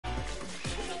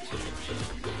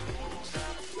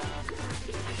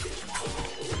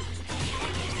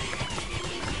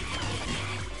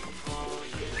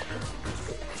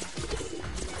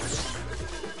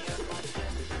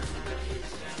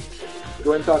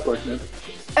Go ahead and talk, Clark, man.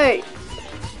 Hey.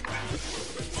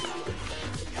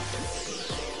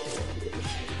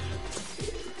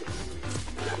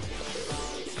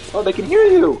 Oh, they can hear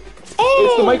you! Hey.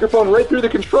 It's the microphone right through the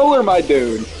controller, my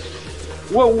dude!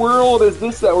 What world is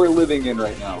this that we're living in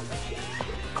right now?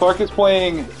 Clark is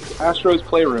playing Astro's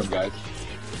Playroom, guys.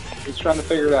 He's trying to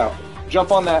figure it out.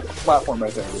 Jump on that platform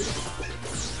right there, dude.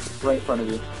 Right in front of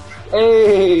you.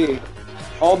 Hey!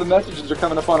 All the messages are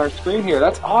coming up on our screen here.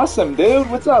 That's awesome, dude!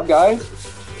 What's up, guys?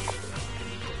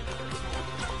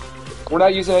 We're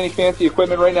not using any fancy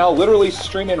equipment right now. Literally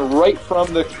streaming right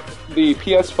from the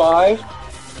PS5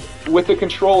 with the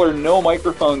controller. No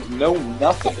microphones, no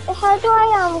nothing. How do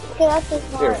I get up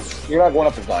this line? Here, you're not going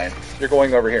up this line. You're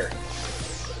going over here.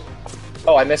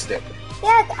 Oh, I missed it.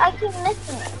 Yeah, I keep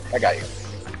missing it. I got you.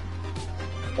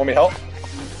 Want me to help?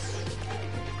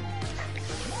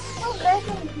 Oh, there's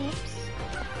some peeps.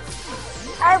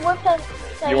 I worked on.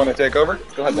 You want to take over?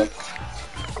 Go ahead, bud.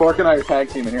 Clark and I are tag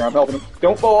teaming here. I'm helping him.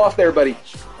 Don't fall off there, buddy.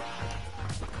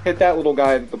 Hit that little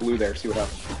guy with the blue there. See what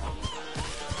happens.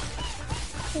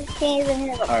 Can't even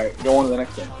hear them. Alright, go on to the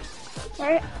next one.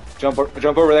 Alright. Jump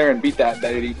over there and beat that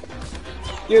lady.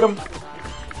 Get him.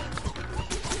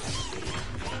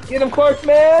 Get him, Clark,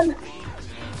 man!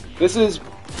 This is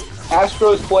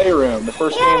Astro's Playroom, the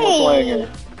first game we're playing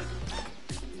here.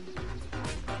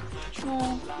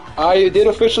 I did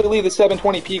officially leave the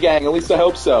 720p gang, at least I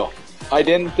hope so. I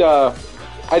didn't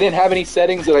have any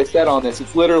settings that I set on this.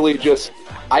 It's literally just,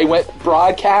 I went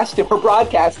broadcast and we're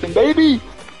broadcasting, baby!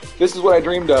 This is what I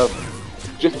dreamed of.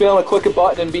 Just be able to click a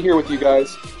button and be here with you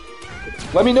guys.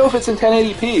 Let me know if it's in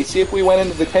 1080p. See if we went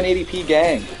into the 1080p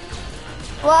gang.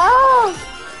 Wow!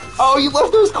 Oh, you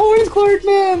left those coins, Clark,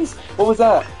 mans! What was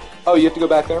that? Oh, you have to go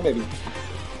back there, maybe.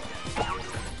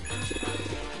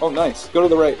 Oh, nice. Go to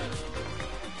the right.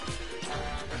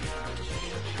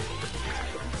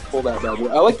 Pull that bad boy.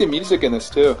 I like the music in this,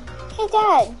 too. Hey,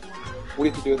 Dad. What do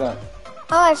you have to do with that?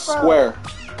 Oh, I froze. Square.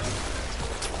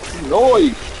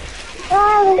 Noise!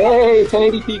 Oh, Hey,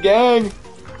 1080p gang!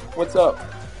 What's up?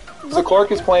 So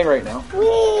Clark is playing right now.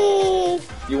 whee!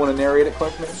 You want to narrate it,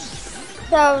 Clark, man?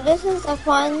 So, this is a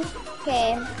fun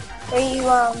game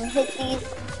where you hit these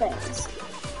things.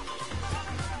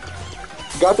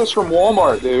 Got this from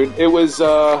Walmart, dude. It was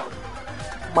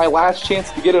my last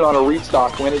chance to get it on a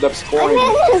restock. We ended up scoring.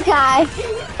 And then this guy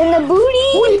in the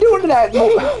booty. What are you doing to that? No.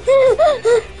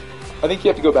 I think you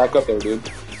have to go back up there, dude.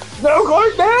 No,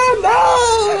 Clark, man, no!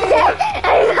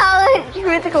 I saw it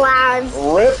through the clouds.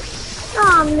 Rip.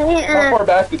 Oh man. How far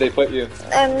back did they put you?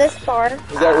 This far.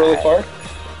 Is that really far?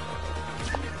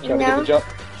 Trying to get the jump.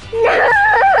 No.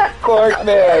 Clark,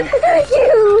 man.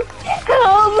 You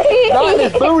help me. Not in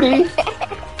his booty.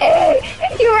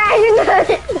 You're right.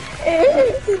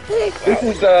 This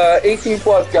is 18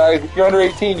 plus, guys. If you're under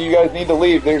 18, you guys need to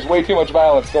leave. There's way too much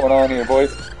violence going on here,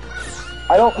 boys.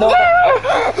 I don't know.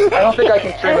 I don't think I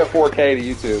can stream at 4K to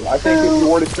YouTube. I think if you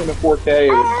were to stream at 4K,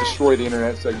 it would destroy the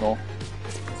internet signal.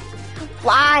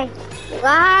 Fly.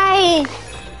 Fly.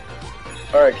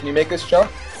 Alright, can you make this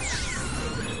jump?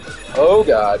 Oh,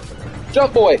 God.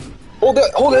 Jump, boy. Hold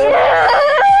it. Hold it. You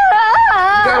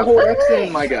gotta hold X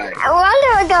in, my guy. I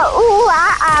wonder the ooh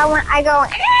when I go.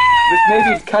 This may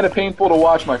be kind of painful to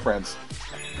watch, my friends.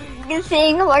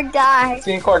 Seeing Clark die.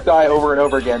 Seeing Clark die over and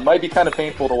over again might be kind of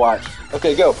painful to watch.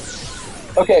 Okay, go.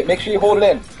 Okay, make sure you hold it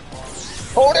in.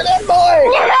 Hold it in, boy!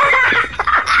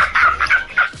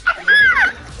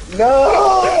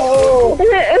 No!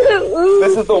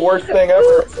 This is the worst thing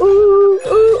ever.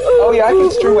 Oh yeah, I can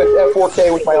stream it at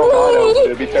 4K with my Elgato.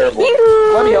 It'd be terrible.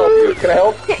 Let me help you. Can I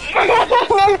help?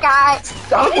 This guy.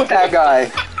 Stop with that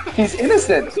guy. He's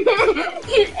innocent.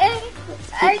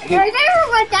 I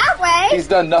never went that way. He's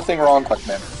done nothing wrong,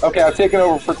 Clarkman. Okay, I've taken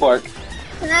over for Clark.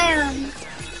 Can I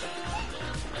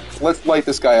Let's light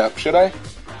this guy up. Should I?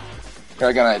 Here,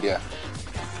 I got an idea.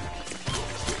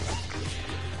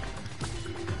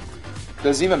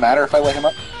 Does it even matter if I light him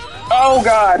up? Oh,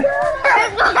 God!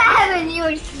 What happened? You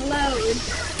explode.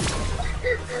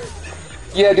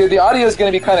 Yeah, dude, the audio is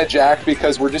going to be kind of jacked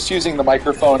because we're just using the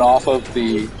microphone off of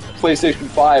the PlayStation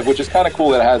 5, which is kind of cool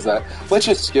that it has that. Let's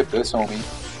just skip this, homie.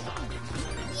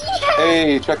 Yeah.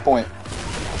 Hey, checkpoint.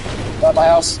 At my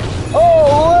house.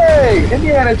 Oh, hey!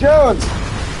 Indiana Jones!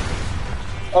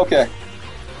 Okay.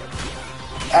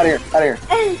 Out of here, out of here.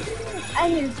 I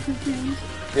hear something.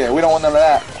 Yeah, we don't want none of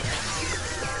that.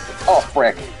 Oh,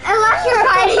 frick. I left your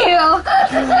radio.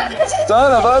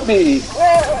 Son of a bee.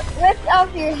 Lift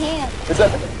off your hand. Is that...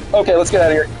 Okay, let's get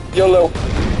out of here. YOLO.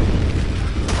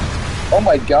 Oh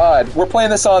my God. We're playing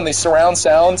this on the surround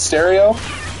sound stereo.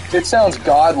 It sounds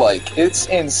godlike. It's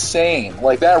insane.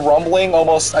 Like that rumbling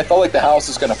almost, I felt like the house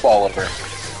is gonna fall over. Look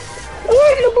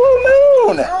at the blue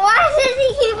moon! Why does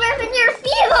he keep ripping your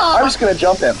feet off? I'm just gonna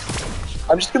jump him.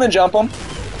 I'm just gonna jump him.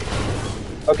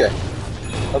 Okay.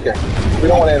 Okay. We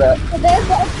don't want any of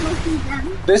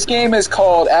that. This game is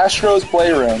called Astro's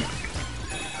Playroom.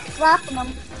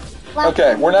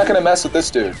 Okay, we're not gonna mess with this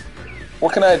dude.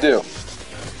 What can I do?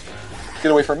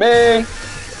 Get away from me!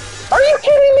 Are you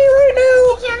kidding me right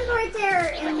now? Right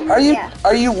there.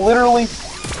 Are you literally...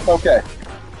 Okay.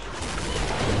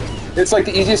 It's like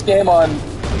the easiest game on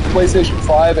PlayStation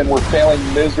 5 and we're failing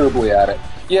miserably at it.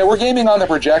 Yeah, we're gaming on the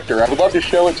projector. I would love to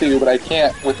show it to you, but I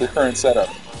can't with the current setup.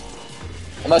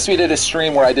 Unless we did a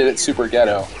stream where I did it super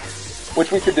ghetto.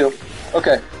 Which we could do.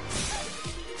 Okay.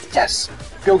 Yes!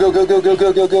 Go, go, go, go, go,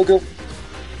 go, go, go, go.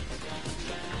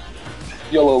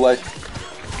 YOLO life.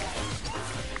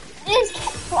 Just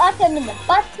slap him in the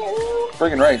butt too.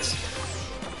 Friggin' rights.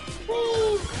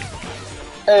 Please.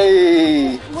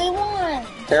 Hey! We won.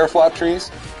 Teraflop trees.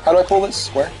 How do I pull this?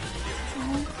 Square?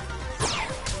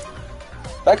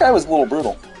 That guy was a little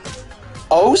brutal.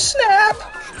 Oh, snap!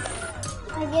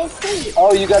 I guess see.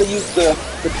 Oh, you gotta use the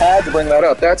pad to bring that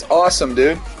up. That's awesome,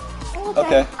 dude.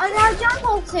 Okay. I got a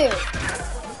jumble too.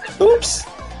 Oops.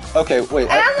 Okay, wait.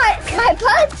 And I'm like, can I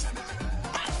punch?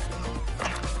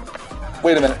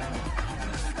 Wait a minute.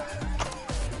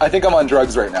 I think I'm on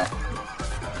drugs right now.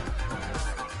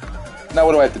 Now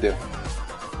what do I have to do?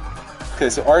 Okay,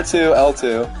 so R2,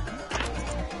 L2.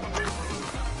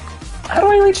 How do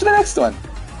I reach the next one?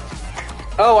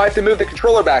 Oh, I have to move the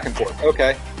controller back and forth.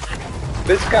 Okay.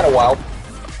 This is kind of wild.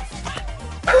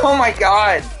 Oh my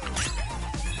god!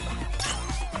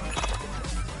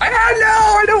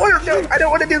 I don't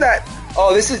want to do that.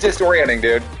 Oh, this is disorienting,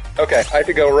 dude. Okay, I have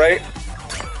to go right,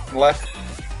 and left.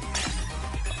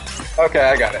 Okay,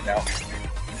 I got it now.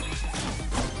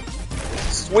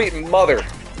 Sweet mother.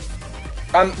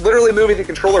 I'm literally moving the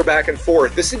controller back and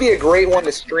forth. This would be a great one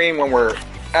to stream when we're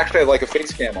actually have like a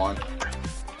face cam on.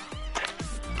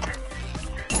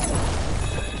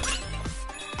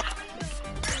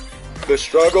 The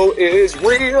struggle is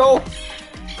real.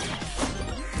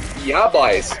 Yeah,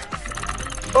 boys.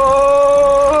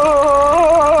 Oh!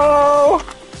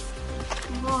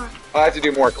 More. I have to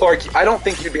do more. Clark, I don't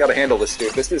think you'd be able to handle this,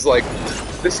 dude. This is like,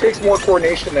 this takes more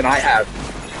coordination than I have.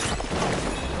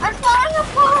 I'm falling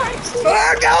apart.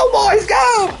 Go, boys,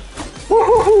 go!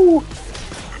 Woohoo!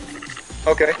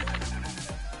 Okay.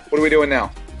 What are we doing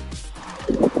now?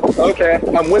 Okay,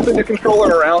 I'm whipping the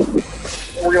controller around.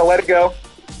 We're gonna let it go.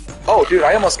 Oh, dude,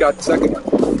 I almost got the second one.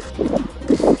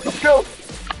 Go!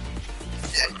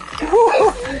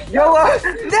 YOLO!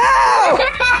 No!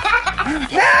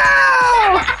 No!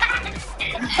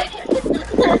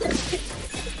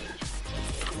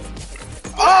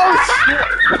 Oh,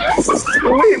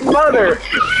 sweet mother!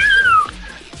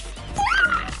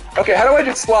 Okay, how do I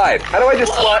just slide? How do I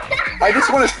just slide? I just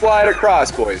want to slide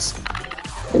across, boys.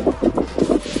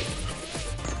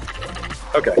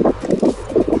 Okay.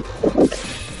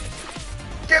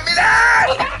 Give me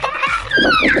that!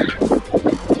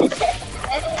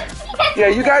 Yeah,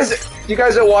 you guys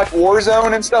that watch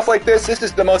Warzone and stuff like this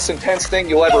is the most intense thing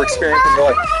you'll ever experience in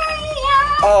your life.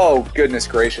 Oh, goodness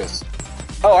gracious.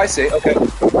 Oh, I see. Okay.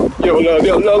 YOLO,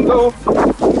 YOLO.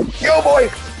 Yo, boy!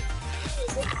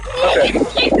 Okay.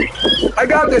 I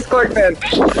got this, Clark, man.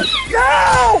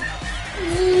 Go!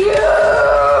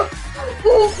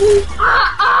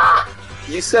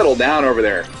 You settle down over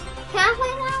there. Can I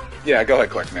play now? Yeah, go ahead,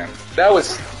 Clark, man. That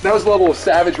was a level of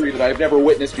savagery that I've never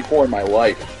witnessed before in my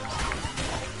life.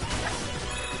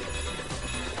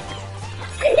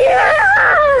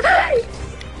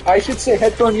 I should say,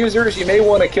 headphone users, you may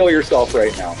want to kill yourself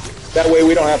right now. That way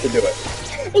we don't have to do it.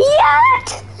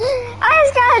 Yes! I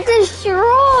just got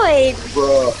destroyed!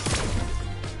 Bruh.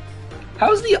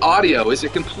 How's the audio? Is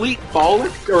it complete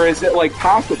bollocks, or is it, like,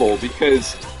 passable?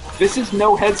 Because this is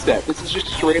no headset. This is just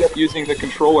straight up using the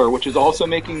controller, which is also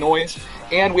making noise,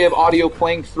 and we have audio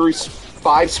playing through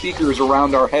 5 speakers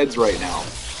around our heads right now.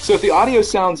 So if the audio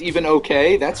sounds even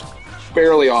okay, that's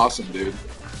fairly awesome, dude.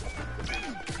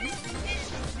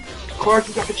 Clark,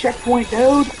 you got the checkpoint,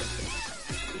 dude!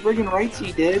 Friggin' rights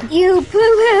he did. You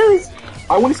poo-poos!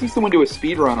 I want to see someone do a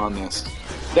speed run on this.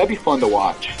 That'd be fun to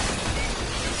watch.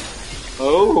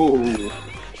 Oh.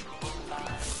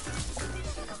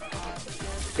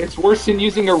 It's worse than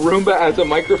using a Roomba as a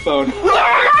microphone.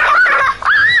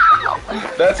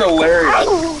 That's hilarious.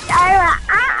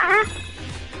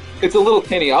 It's a little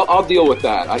tinny. I'll deal with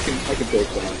that. I can take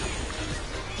that.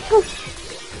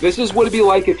 This is what it'd be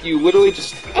like if you literally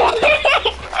just...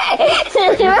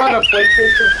 If you're on a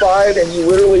PlayStation 5 and you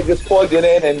literally just plugged it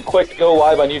in and clicked go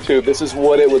live on YouTube, this is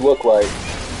what it would look like.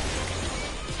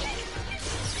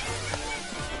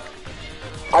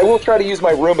 I will try to use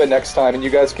my Roomba next time, and you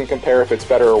guys can compare if it's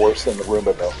better or worse than the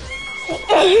Roomba, though.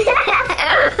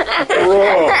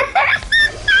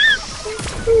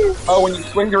 Oh, when you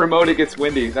swing the remote, it gets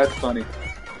windy. That's funny.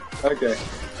 Okay.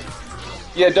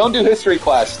 Yeah, don't do history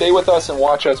class. Stay with us and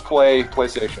watch us play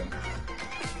PlayStation.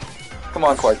 Come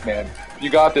on, Clark, man. You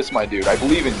got this, my dude. I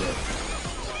believe in you.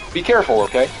 Be careful,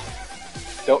 okay?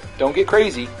 Don't get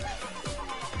crazy.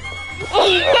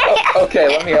 Okay,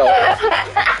 let me help.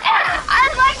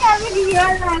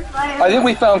 I think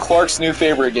we found Clark's new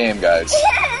favorite game, guys.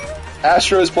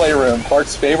 Astro's Playroom,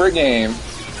 Clark's favorite game.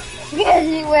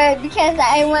 Because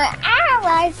I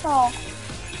went so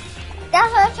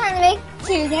that's what I'm trying to make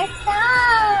to next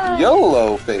time.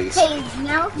 YOLO face. Okay,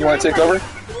 now you want to take over?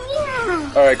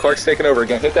 Yeah. Alright, Clark's taking over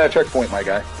again. Hit that checkpoint, my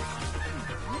guy.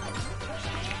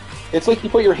 It's like you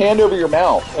put your hand over your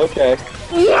mouth. Okay.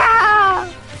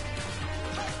 Yeah.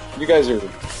 You guys are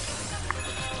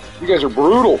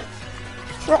brutal.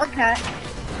 Shortcut.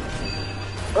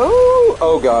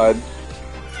 Oh God.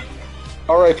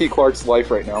 R.I.P. Clark's life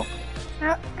right now.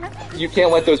 You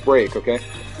can't let those break, okay?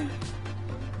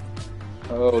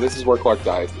 Oh, this is where Clark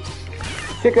dies.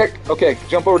 Kick that. Okay,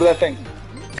 jump over to that thing.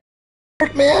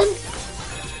 Man,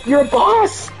 you're a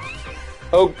boss.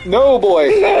 Oh no,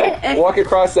 boy! Walk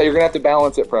across that. You're gonna have to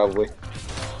balance it probably.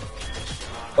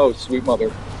 Oh, sweet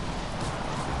mother.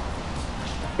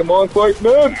 Come on, Clark,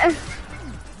 man. Hey,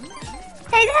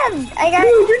 Dad, I got.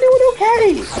 Dude, you're doing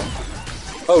okay.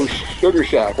 Oh, Sugar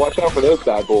Shack. Watch out for those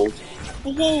bad bulls.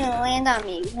 You can't even land on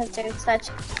me because they're such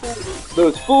fools.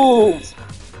 Those fools.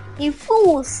 You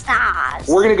fool stars.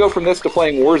 We're gonna go from this to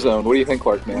playing Warzone. What do you think,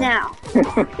 Clark, man? No.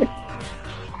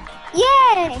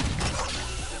 Yay!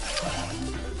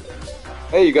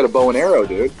 Hey, you got a bow and arrow,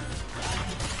 dude.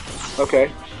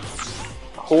 Okay.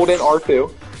 Hold in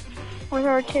R2. Where's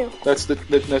R2? That's the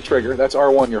trigger. That's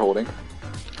R1 you're holding.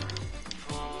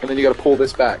 And then you gotta pull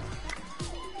this back.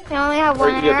 You only have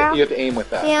one arrow? You have to aim with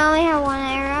that. You only have one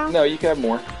arrow? No, you can have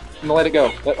more. And let it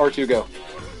go. Let R2 go.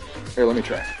 Here, let me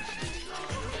try.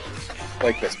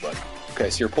 Like this, bud. Okay,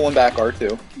 so you're pulling back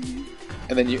R2.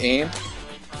 And then you aim.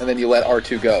 And then you let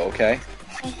R2 go, okay?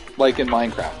 Like in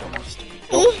Minecraft, almost.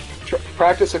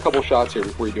 Practice a couple shots here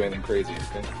before you do anything crazy,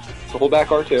 okay? So hold back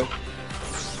R2.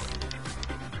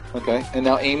 Okay, and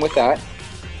now aim with that.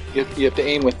 You have to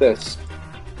aim with this.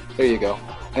 There you go.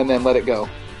 And then let it go.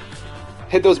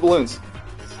 Hit those balloons.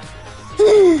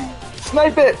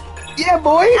 Snipe it! Yeah,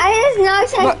 boy! I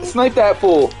just knocked Snipe that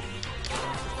fool.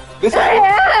 This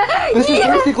is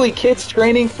basically kids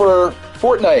training for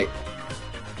Fortnite.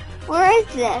 Where is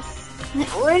this?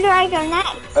 Where do I go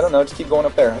next? I don't know, just keep going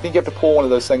up there. I think you have to pull one of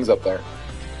those things up there.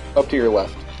 Up to your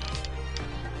left.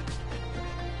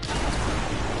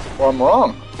 Or I'm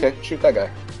wrong. Okay, shoot that guy.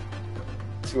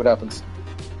 See what happens.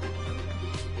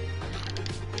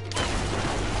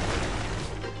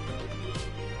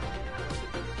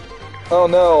 Oh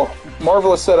no.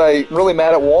 Marvelous said I'm really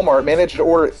mad at Walmart. Managed to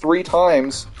order it 3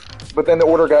 times, but then the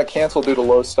order got canceled due to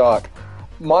low stock.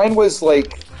 Mine was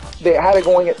like, they had it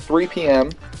going at 3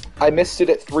 p.m. I missed it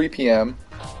at 3 p.m.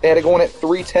 They had it going at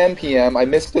 3:10 p.m. I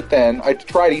missed it then. I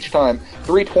tried each time.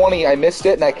 3:20, I missed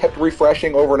it, and I kept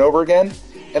refreshing over and over again,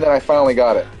 and then I finally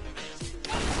got it.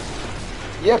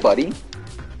 Yeah, buddy.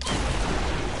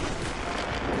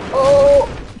 Oh,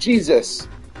 Jesus.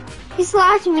 He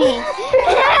slapped me. Yeah!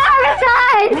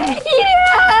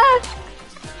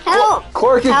 Help!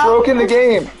 Clark has broken the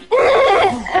game.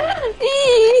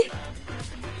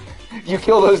 You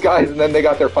kill those guys, and then they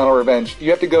got their final revenge.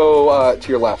 You have to go to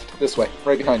your left, this way,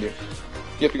 right behind you.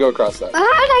 You have to go across that. How did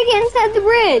I get inside the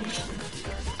bridge?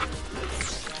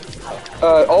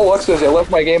 All Lux says I left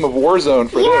my game of Warzone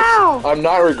for this. I'm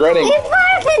not regretting. He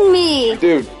flattened me!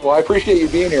 Dude, well, I appreciate you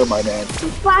being here, my man. He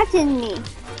flattened me.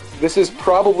 This is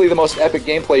probably the most epic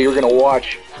gameplay you're going to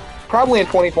watch, probably in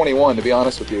 2021, to be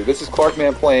honest with you. This is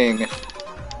Clarkman playing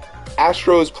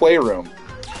Astro's Playroom.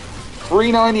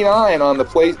 $3.99 on the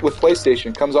with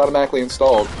PlayStation, comes automatically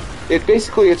installed. It's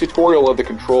basically a tutorial of the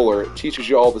controller. It teaches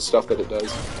you all the stuff that it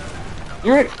does.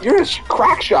 You're a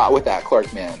crack shot with that,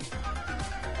 Clarkman.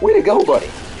 Way to go, buddy.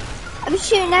 I'm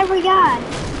shooting every guy.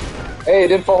 Hey, it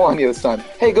didn't fall on you this time.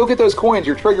 Hey, go get those coins.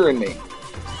 You're triggering me.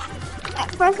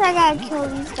 First, I gotta kill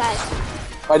these guys.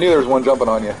 I knew there was one jumping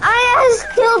on you. I just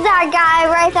killed that guy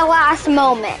right at the last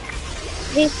moment.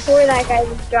 Before that guy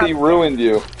was dropped. He ruined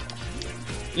you.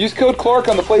 Use code Clark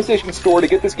on the PlayStation Store to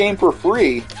get this game for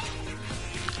free.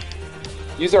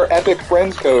 Use our Epic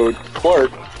Friends code,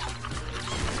 Clark.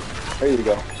 There you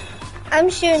go. I'm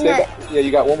shooting that. Yeah,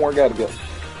 you got one more guy to get.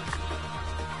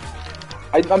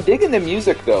 I'm digging the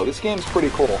music though. This game's pretty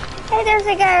cool. Hey, there's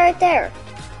a guy right there.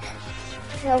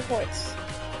 Teleports.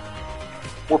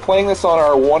 We're playing this on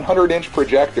our 100-inch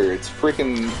projector. It's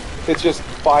just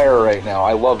fire right now.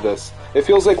 I love this. It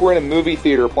feels like we're in a movie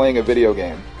theater playing a video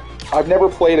game. I've never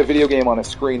played a video game on a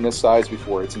screen this size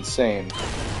before. It's insane.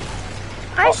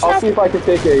 I'll see if I can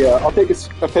take I'll take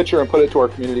a picture and put it to our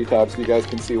community tab so you guys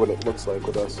can see what it looks like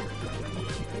with us.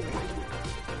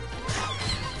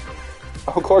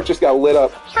 Oh, Clark just got lit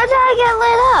up. How did I get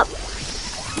lit up?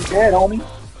 You dead, homie.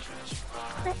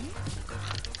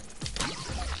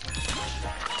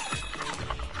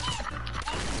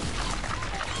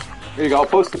 There you go. I'll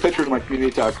post the picture to my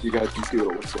community tab so you guys can see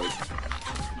what it looks like.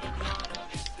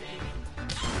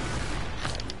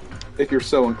 If you're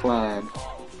so inclined.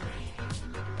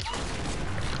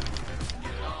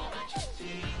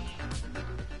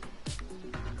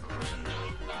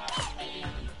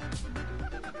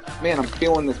 Man, I'm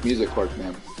feeling this music, Clark,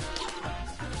 man.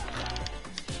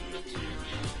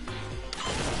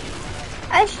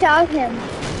 I shot him.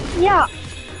 Yeah.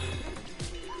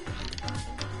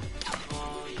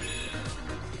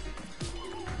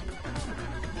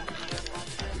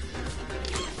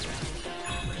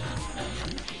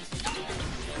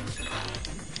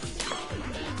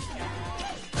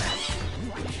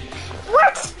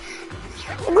 What?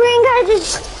 The green guy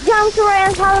just jumped right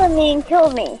on top of me and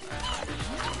killed me.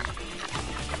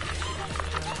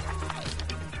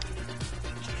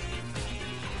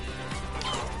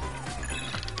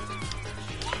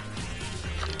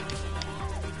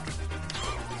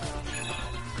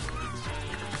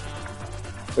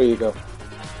 There you go.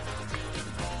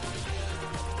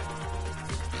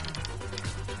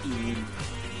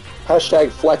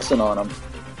 Hashtag flexing on him.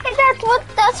 Hey,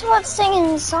 that's what's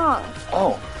singing the song.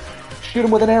 Oh. Shoot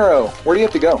him with an arrow. Where do you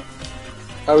have to go?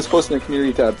 I was posting a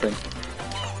community tab thing.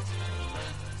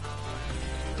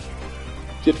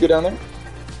 Do you have to go down there?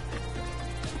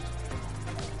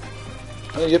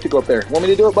 Oh, you have to go up there. Want me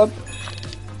to do it, bud?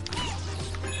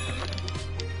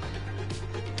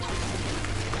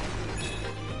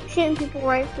 Shooting people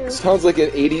right through. Sounds like an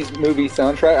 80s movie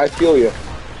soundtrack. I feel you.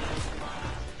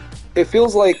 It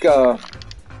feels like, who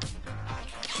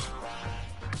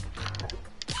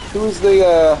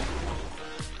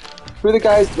are the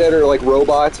guys that are like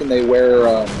robots and they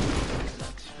wear,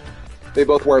 they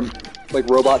both wear like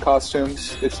robot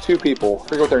costumes? It's two people. I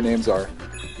forget what their names are.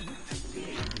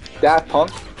 Daft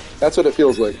Punk? That's what it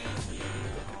feels like.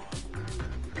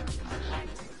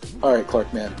 Alright,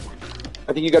 Clark, man.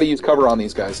 I think you gotta use cover on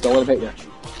these guys. Don't let them hit you.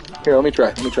 Here, let me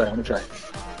try.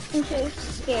 I'm so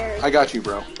scared. I got you,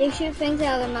 bro. They shoot things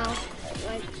out of their mouth.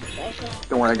 Like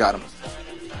Don't worry, I got him.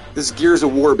 This is Gears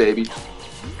of War, baby.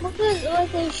 what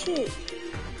they shoot?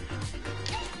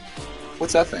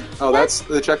 What's that thing? Oh, that's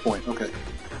the checkpoint. Okay.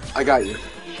 I got you.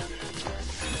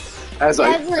 As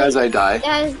I die.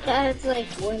 That's like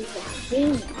what is that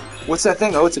thing? What's that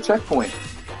thing? Oh, it's a checkpoint.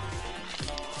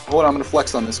 Hold on, I'm gonna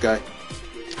flex on this guy.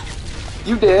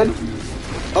 You did.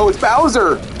 Oh, it's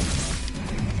Bowser.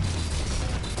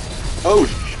 Oh.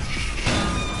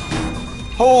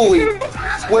 Holy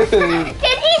flippin'. Did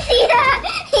you see that?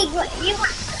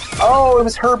 Oh, it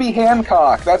was Herbie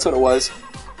Hancock. That's what it was.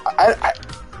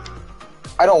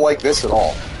 I don't like this at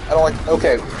all. I don't like...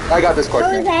 Okay, I got this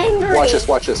question. I was angry. Watch this,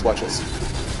 watch this, watch this.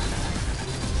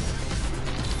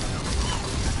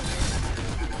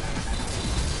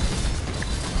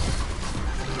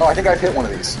 Oh, I think I've hit one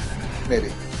of these.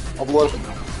 Maybe. I'll blow it.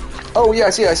 Oh, yeah, I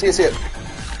see it.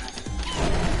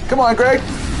 Come on, Greg.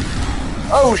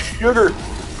 Oh, sugar.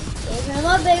 Give him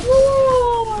a big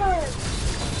roar.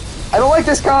 I don't like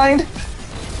this kind.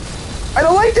 I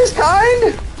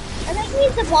think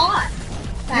he's the boss.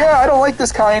 Yeah, I don't like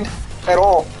this kind at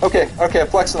all. Okay, I'm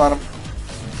flexing on him.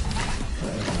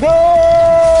 No,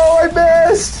 I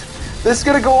missed. This is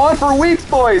gonna go on for weeks,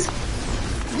 boys.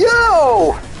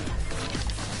 Yo,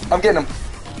 I'm getting him.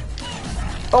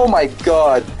 Oh my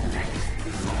god.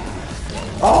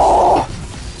 Oh.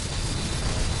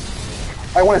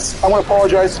 I want to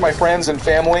apologize to my friends and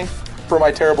family for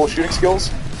my terrible shooting skills.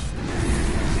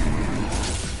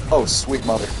 Oh, sweet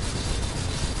mother.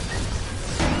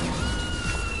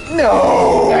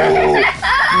 No!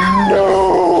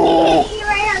 No!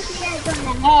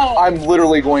 I'm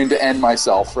literally going to end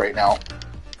myself right now.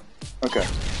 Okay.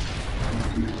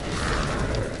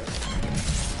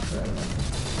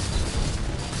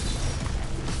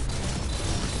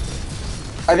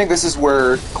 I think this is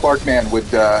where Clarkman would,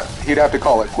 he'd have to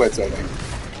call it quits, I think.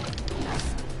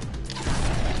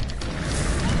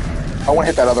 I want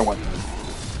to hit that other one.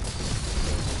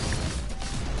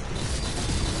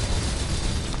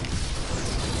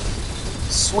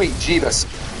 sweet Jeebus.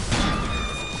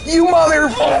 You mother...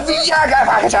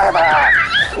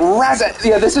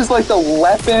 Yeah, this is like the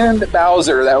Leopard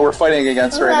Bowser that we're fighting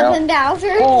against right now. Leopard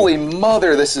Bowser? Holy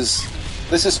mother, this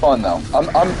is fun though.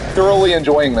 I'm thoroughly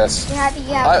enjoying this.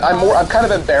 I'm kind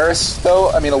of embarrassed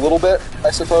though. I mean, a little bit,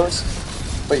 I suppose.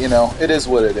 But you know, it is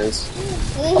what it is.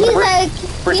 I'm gonna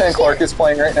pretend Clark is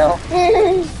playing right now.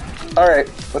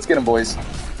 Alright, let's get him, boys.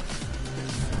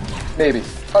 Maybe.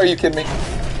 Oh, are you kidding me?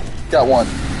 Got one.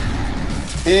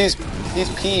 He's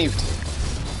peeved.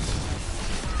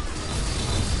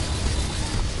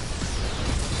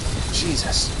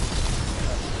 Jesus.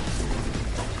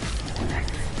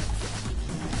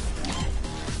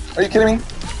 Are you kidding me?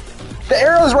 The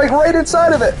arrow's right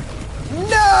inside of it.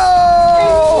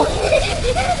 No!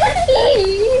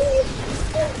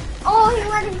 Oh, he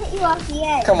wanted to hit you off the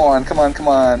edge. Come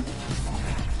on.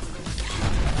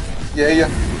 Yeah.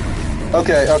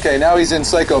 Okay, now he's in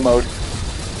psycho mode.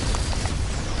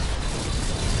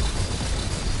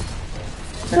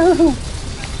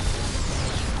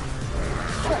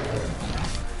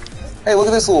 Hey, look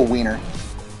at this little wiener.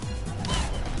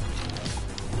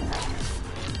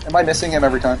 Am I missing him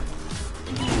every time?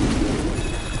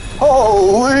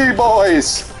 Holy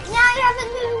boys! Now you have a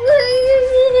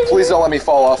new... Please don't let me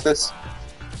fall off this.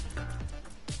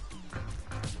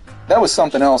 That was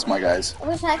something else, my guys. I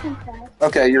wish I could try.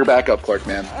 Okay, you're back up, Clark,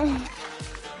 man.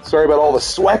 Sorry about all the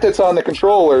sweat that's on the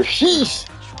controller. Sheesh!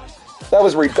 That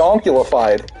was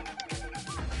redonkulified.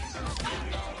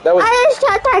 That was... I just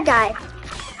shot that guy.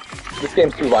 This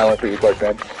game's too violent for you, Clark,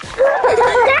 man.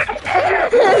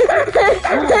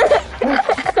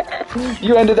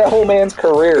 You ended that whole man's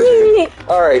career, dude.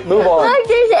 Alright, move on. Look,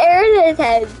 there's air in his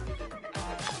head.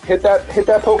 Hit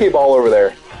that Pokeball over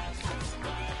there.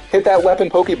 Hit that weapon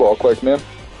Pokeball, Clark, man.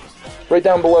 Right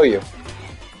down below you.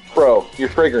 Bro, you're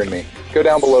triggering me. Go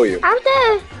down below you. I'm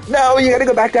dead. No, you gotta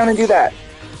go back down and do that.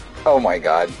 Oh my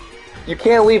god. You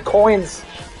can't leave coins.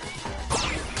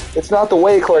 It's not the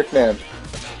way, Clark, man.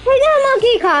 Take that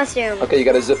monkey costume. Okay, you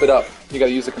gotta zip it up. You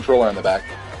gotta use the controller on the back.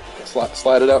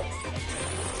 Slide it up.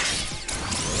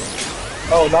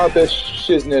 Oh, not this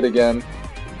shiznit again.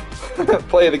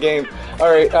 Play the game.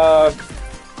 Alright,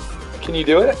 can you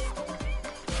do it?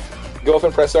 Go up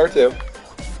and press R2.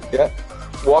 Yeah.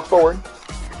 Walk forward.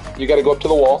 You gotta go up to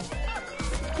the wall.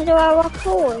 How do I walk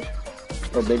forward?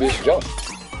 Or maybe you should jump.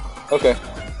 Okay.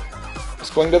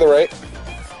 Swing to the right.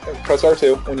 Press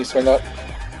R2 when you swing up.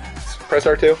 Press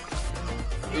R2.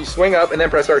 You swing up and then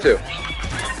press R2.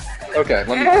 Okay, let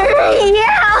me...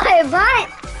 Yeah, but...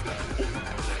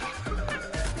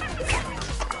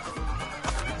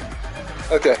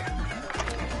 Okay.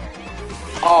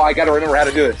 Oh, I gotta remember how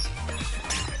to do this.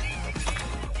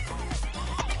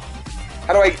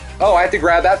 How do I... Oh, I have to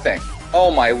grab that thing.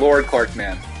 Oh my lord, Clark,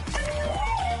 man.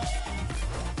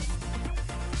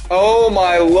 Oh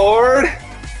my lord!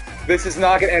 This is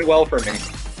not gonna end well for me.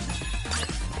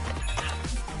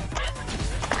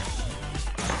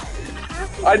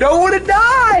 I don't want to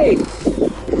die!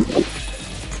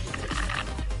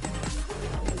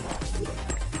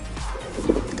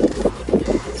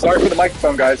 Sorry for the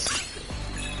microphone, guys.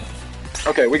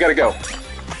 Okay, we gotta go.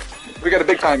 We got a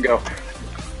big time go.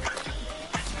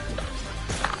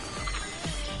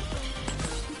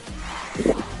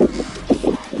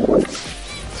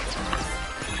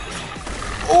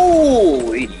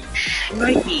 Holy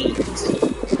shnikes!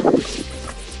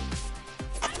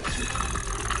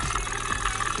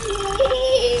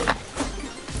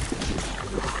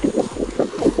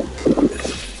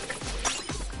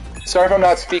 Sorry if I'm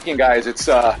not speaking, guys. It's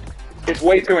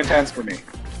way too intense for me.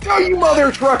 Oh, you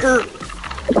mother trucker!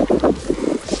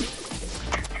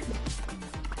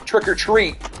 Trick or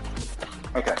treat.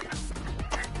 Okay.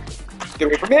 Get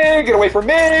away from me! Get away from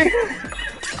me!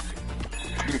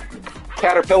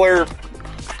 Caterpillar.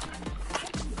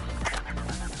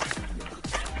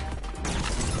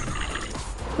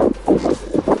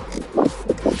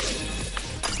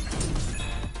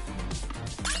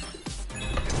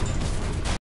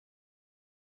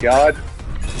 God.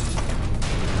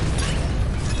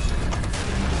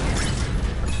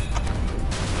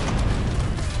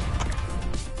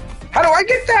 How do I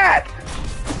get that?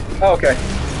 Oh, okay.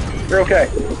 You're okay.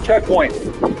 Checkpoint.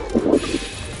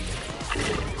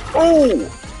 Oh!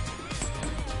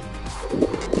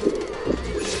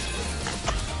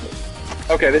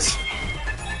 Okay, this...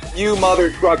 You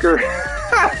mother trucker.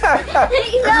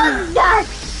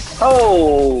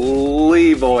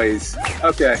 Holy boys.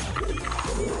 Okay.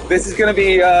 This is gonna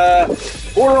be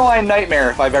borderline nightmare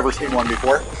if I've ever seen one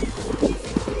before.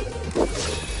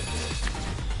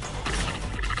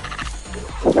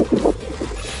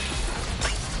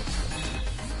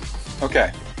 Okay.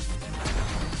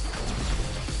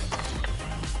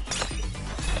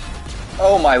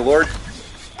 Oh my lord.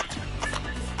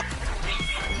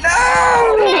 No!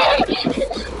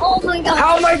 Oh my god.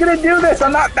 How am I gonna do this?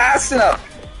 I'm not fast enough.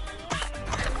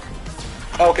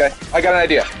 Okay, I got an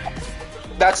idea.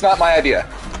 That's not my idea.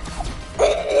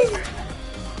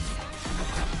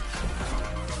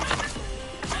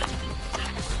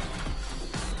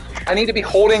 I need to be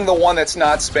holding the one that's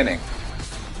not spinning.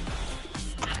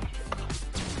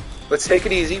 Let's take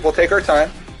it easy. We'll take our time.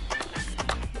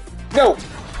 No!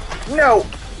 No!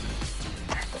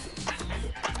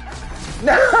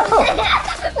 No!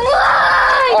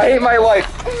 Why? I hate my life.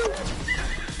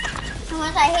 How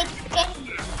much I hate this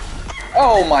game.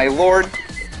 Oh my lord.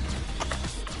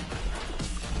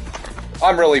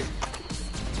 I'm really...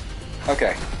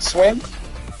 Okay. Swing.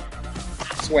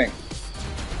 Swing.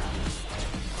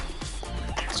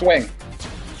 Swing.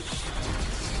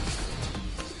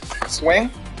 Swing.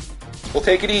 We'll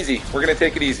take it easy. We're gonna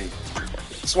take it easy.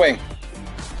 Swing.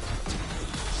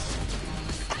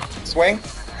 Swing.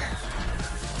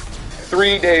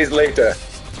 3 days later.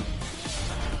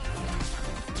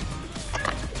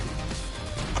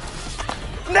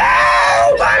 No!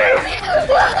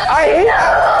 I hate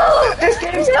this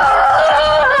game's...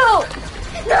 No!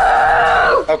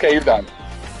 No! Okay, you're done.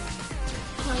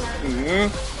 Mm-hmm.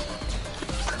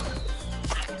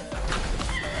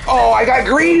 Oh, I got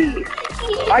greedy!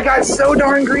 I got so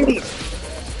darn greedy!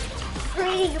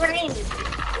 Greedy green.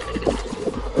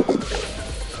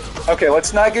 Okay,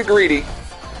 let's not get greedy.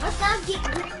 Let's not get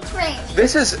green.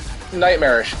 This is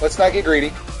nightmarish. Let's not get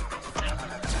greedy.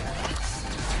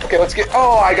 Okay, let's get...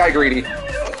 Oh, I got greedy.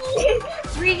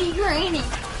 Greedy green.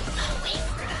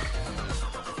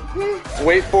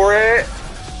 Wait for it.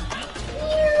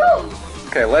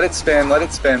 Okay, let it spin, let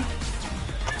it spin.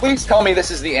 Please tell me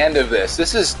this is the end of this.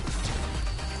 This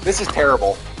is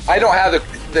terrible. I don't have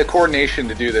the coordination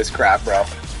to do this crap, bro.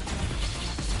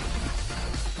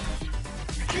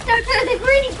 Don't turn the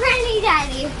greedy granny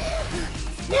daddy.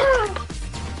 No.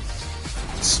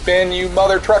 Spin, you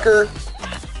mother trucker.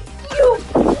 You.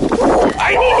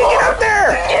 I need to get up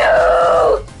there.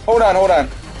 No. Hold on, hold on.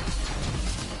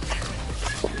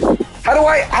 How do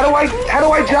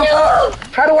I jump up?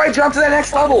 How do I jump to the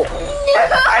next level?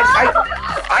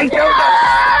 I don't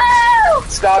know.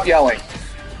 Stop yelling.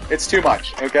 It's too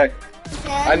much, okay?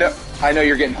 I know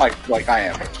you're getting hyped like I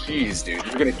am. Jeez, dude,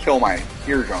 you're gonna kill my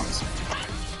eardrums.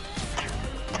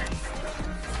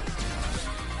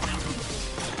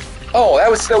 Oh,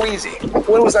 that was so easy.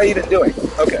 What was I even doing?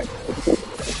 Okay.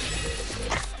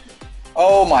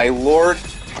 Oh my lord.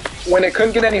 When it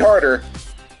couldn't get any harder.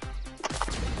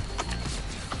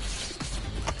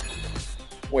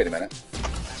 Wait a minute.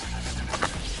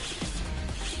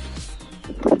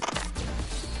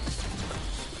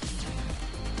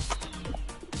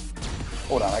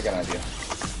 Hold on, I got an idea.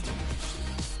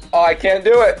 Oh, I can't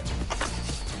do it.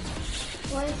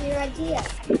 What is your idea?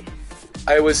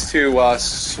 I was to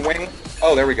swing.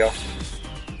 Oh, there we go.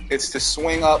 It's to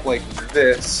swing up like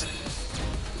this.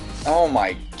 Oh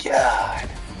my god.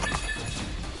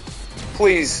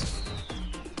 Please.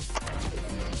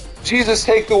 Jesus,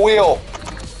 take the wheel.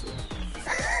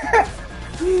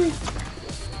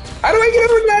 How do I get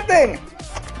over that thing?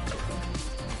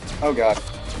 Oh god.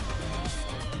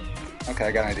 Okay,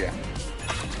 I got an idea.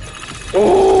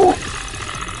 Oh!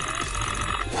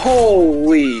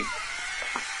 Holy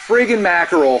friggin'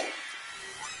 mackerel.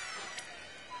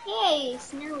 Hey,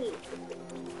 Snowy.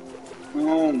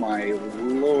 Oh my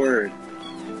lord.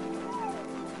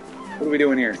 What are we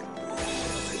doing here?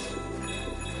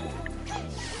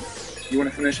 You want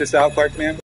to finish this out, Clark,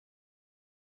 man?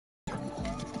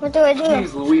 What do I do?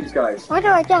 Jeez Louise, guys. What do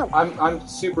I do? I'm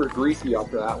super greasy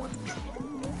after that one.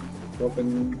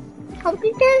 Open. Help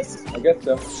you guys? I guess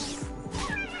so.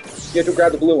 You have to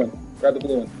grab the blue one. Grab the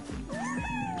blue one.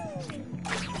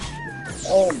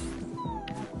 Oh.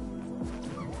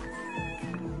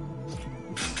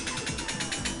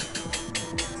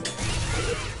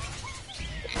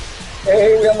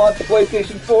 Hey, we unlocked the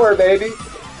PlayStation 4, baby.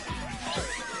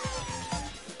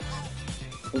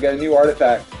 We got a new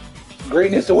artifact.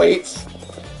 Greatness awaits.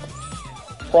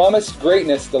 Promised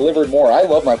greatness, delivered more. I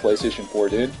love my PlayStation 4,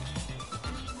 dude.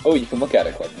 Oh, you can look at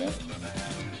it quick, man.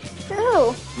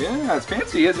 Oh. Yeah, it's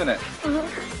fancy, isn't it? Your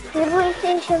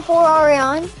PlayStation 4 already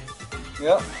on?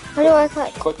 Yep. How do I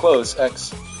click? Click close,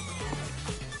 X.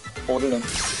 Hold it in.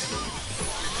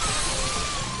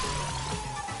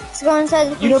 Let's go inside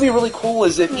the You know what'd be really cool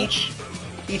is if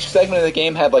each segment of the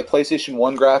game had like PlayStation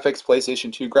 1 graphics,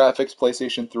 PlayStation 2 graphics,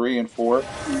 PlayStation 3 and 4.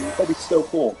 That'd be so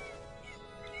cool.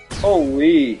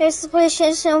 Holy. Here's the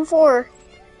PlayStation 4.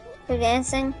 For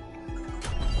dancing.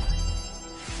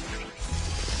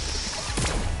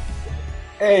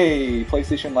 Hey,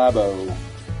 PlayStation Labo.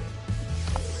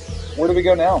 Where do we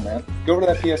go now, man? Go over to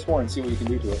that PS4 and see what you can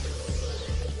do to it.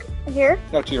 Here?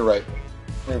 No, to your right.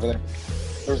 Right over there.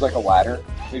 There's like a ladder.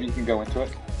 Maybe you can go into it.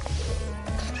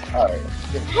 Alright.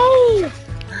 Hey!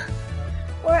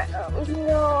 Where?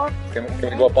 No. Can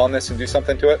we go up on this and do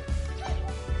something to it?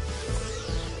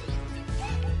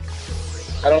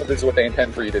 I don't know if this is what they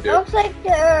intend for you to do. Looks like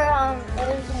there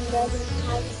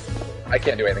is I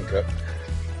can't do anything to it.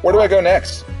 Where do I go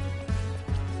next?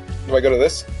 Do I go to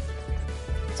this?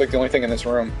 It's like the only thing in this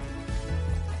room. Do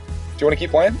you want to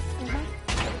keep playing?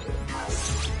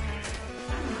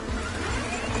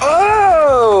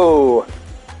 Oh!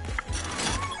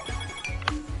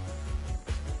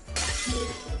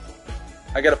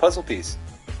 I got a puzzle piece.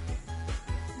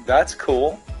 That's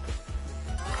cool.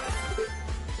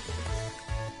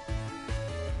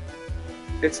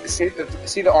 See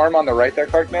the arm on the right there,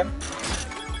 Clarkman?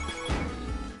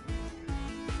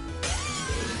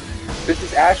 This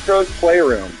is Astro's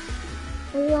Playroom.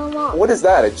 What is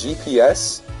that, a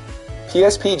GPS?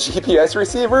 PSP GPS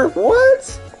receiver?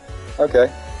 What?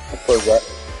 Okay, I'll close that.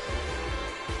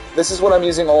 This is what I'm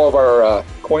using all of our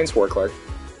coins for, Clark.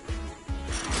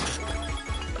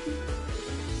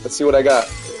 Let's see what I got.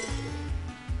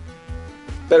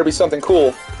 Better be something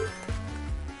cool.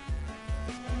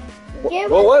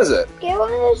 What was it? Get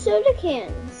one of those soda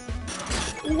cans.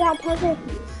 You got puzzle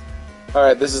piece.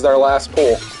 Alright, this is our last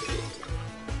pull.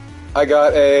 I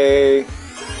got a... I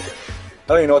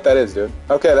don't even know what that is, dude.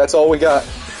 Okay, that's all we got.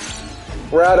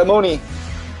 We're out of money.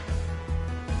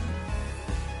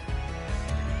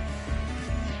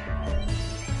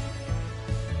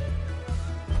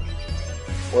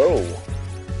 Whoa.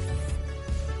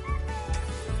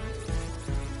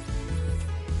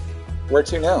 Where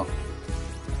to now?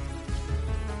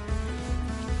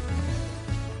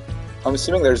 I'm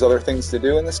assuming there's other things to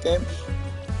do in this game.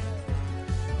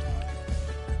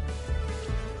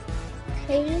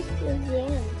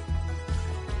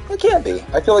 It can't be.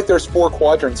 I feel like there's 4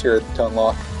 quadrants here to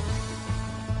unlock.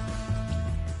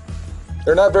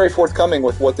 They're not very forthcoming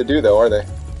with what to do, though, are they?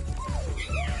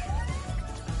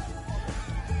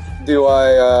 Do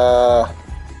I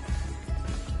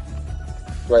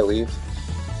leave?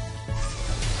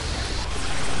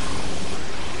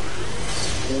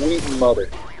 Sweet mother.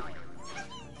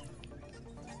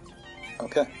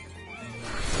 Okay.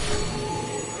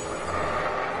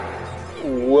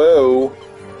 Whoa.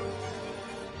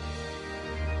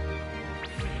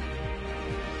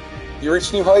 You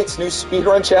reach new heights, new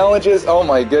speedrun challenges? Oh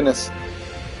my goodness.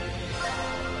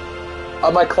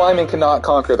 My climbing cannot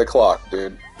conquer the clock,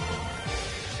 dude.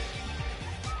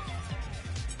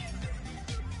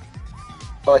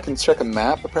 Oh, I can check a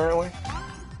map, apparently?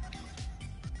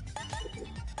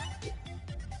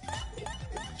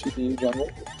 GPU jungle.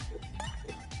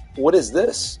 What is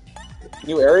this?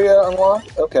 New area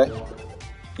unlocked? Okay.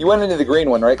 You went into the green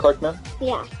one, right, Clarkman?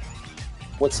 Yeah.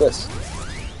 What's this?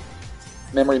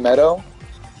 Memory Meadow?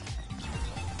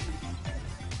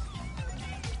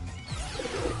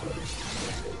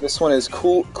 This one is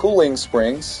Cooling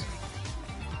Springs.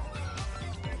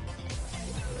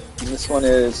 And this one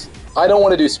is... I don't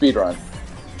want to do speedrun.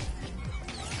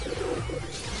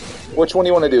 Which one do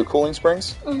you want to do? Cooling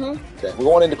Springs? Mm-hmm. Okay, we're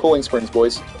going into Cooling Springs,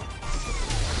 boys.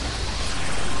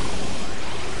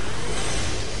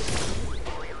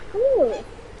 Ooh.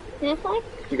 Can I fly?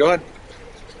 You go ahead.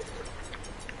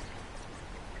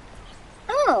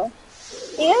 Oh.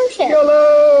 The ocean.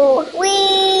 YOLO!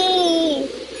 Whee!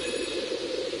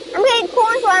 I'm getting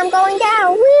coins while I'm going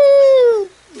down. Woo!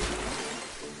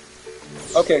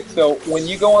 Okay, so when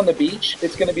you go on the beach,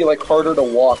 it's going to be like harder to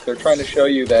walk. They're trying to show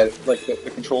you that like the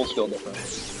controls feel different.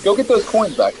 Go get those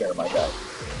coins back there, my guy.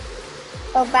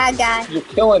 Oh, bad guy. You're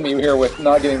killing me here with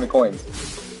not getting the coins.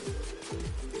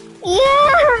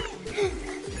 Yeah!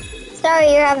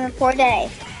 Sorry, you're having a poor day.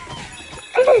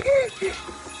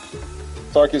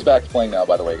 Sark is back to playing now,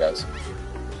 by the way, guys.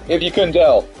 If you couldn't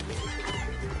tell.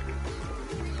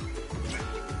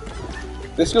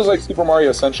 This feels like Super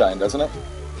Mario Sunshine, doesn't it?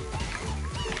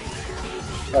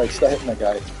 Alright, stop hitting that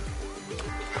guy.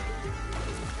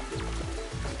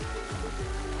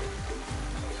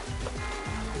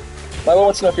 Milo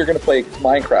wants to know if you're going to play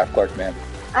Minecraft, Clark, man.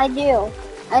 I do.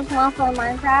 I just want to play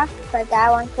Minecraft, but Dad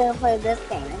wants to play this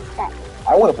game instead.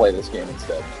 I want to play this game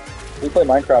instead. We play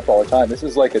Minecraft all the time. This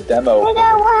is like a demo. Hey,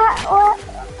 Dad, what?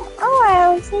 Oh, I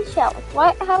don't see shells.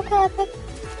 What? How can I pick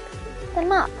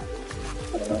them up?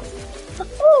 I don't know.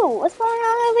 Ooh, what's going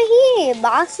on over here,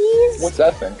 bossies? What's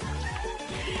that thing?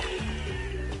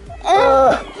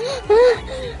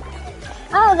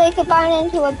 Oh, they combine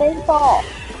into a big ball.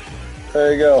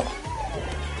 There you go.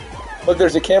 Look,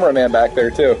 there's a cameraman back there,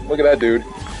 too. Look at that dude.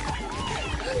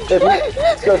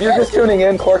 So if you're just tuning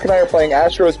in, Clark and I are playing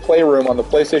Astro's Playroom on the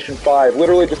PlayStation 5.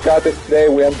 Literally just got this today.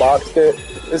 We unboxed it.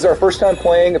 This is our first time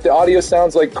playing. If the audio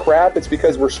sounds like crap, it's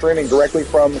because we're streaming directly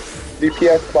from the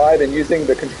PS5 and using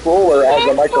the controller as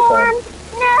a microphone.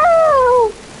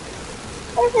 No!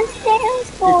 There's a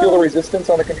sandstorm. Do you feel the resistance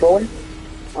on the controller?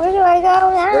 Where do I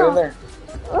go now? Right in there.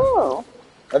 Ooh.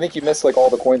 I think you missed like all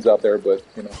the coins out there, but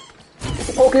you know.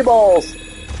 Pokeballs!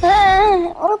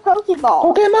 Or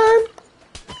Pokeball. Pokemon!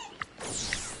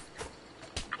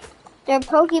 They're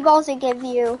Pokeballs that give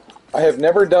you... I have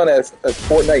never done a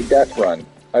Fortnite death run.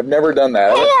 I've never done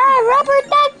that. Hey, rubber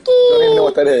ducky! I don't even know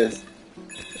what that is.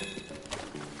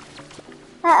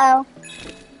 Uh-oh.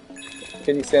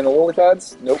 Can you stay on the lily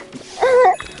pads? Nope.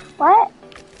 What?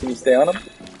 Can you stay on them?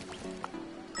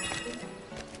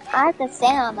 I have to stay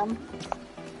on them.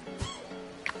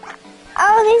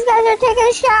 Oh, these guys are taking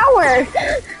a shower!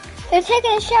 They're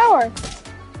taking a shower.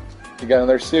 You got in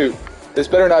their suit. This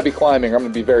better not be climbing or I'm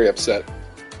going to be very upset.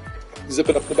 Zip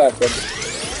it up the back, bud.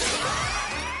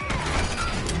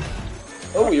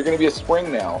 Oh, you're going to be a spring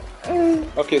now.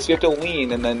 Okay, so you have to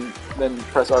lean and then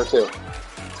press R2.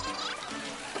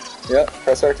 Yep,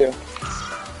 press R2.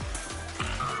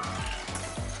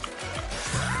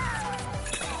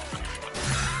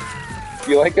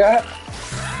 You like that?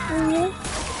 Mm-hmm.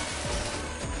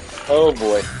 Oh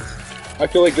boy. I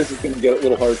feel like this is going to get a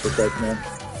little hard for Clark, man.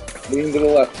 Lean to the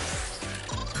left.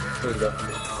 There you go.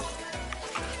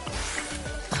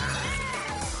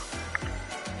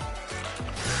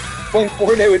 Playing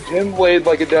Fortnite with Jim Blade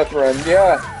like a death run,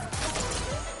 yeah.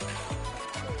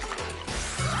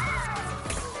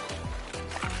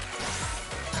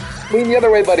 Lean the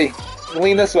other way, buddy.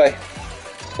 Lean this way.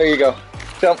 There you go.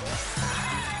 Jump.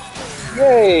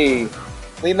 Yay!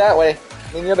 Lean that way.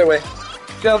 Lean the other way.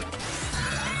 Jump.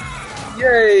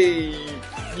 Yay!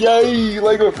 Yay!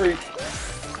 Lego freak.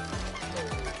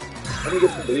 Let me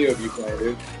get some video of you playing,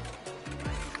 dude.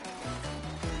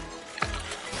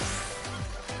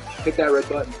 Hit that red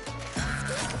button.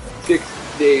 6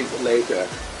 days later.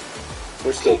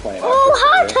 We're still playing. Oh,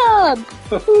 hot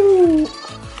tub! Ooh,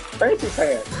 fancy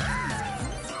pants.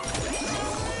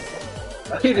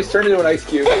 He just turned into an ice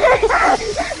cube.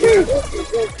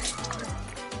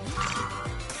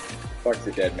 Fuck's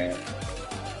a dead man.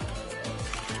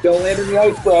 Don't land in the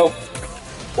ice, bro.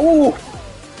 Ooh!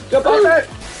 Jump on that!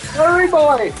 Hurry,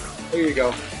 boy! There you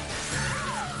go.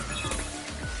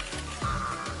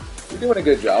 You're doing a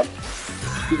good job.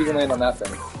 See if you can land on that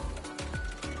thing.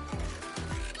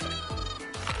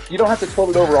 You don't have to tilt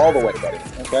it over all the way, buddy,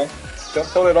 okay? Don't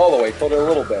tilt it all the way, tilt it a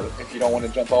little bit if you don't want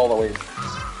to jump all the way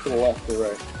to the left or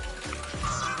right.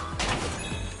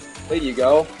 There you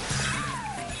go.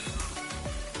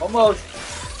 Almost.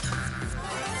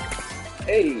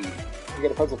 Hey, you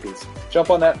got a puzzle piece. Jump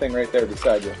on that thing right there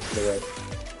beside you, to the right.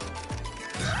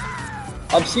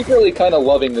 I'm secretly kind of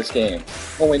loving this game,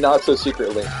 only not so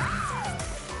secretly.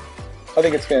 I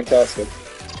think it's fantastic.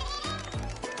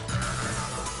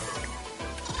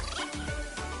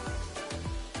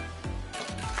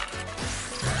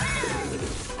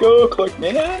 Go, Clark,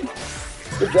 man!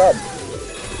 Good job.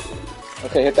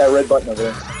 Okay, hit that red button over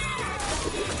there.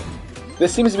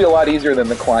 This seems to be a lot easier than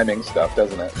the climbing stuff,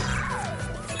 doesn't it?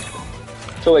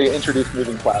 Until they introduce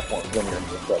moving platforms, then you're in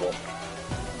trouble.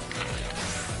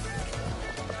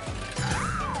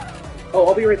 Oh,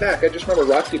 I'll be right back. I just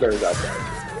remember Roxy Bear's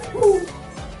outside. Woo!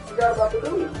 Forgot about the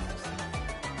movies.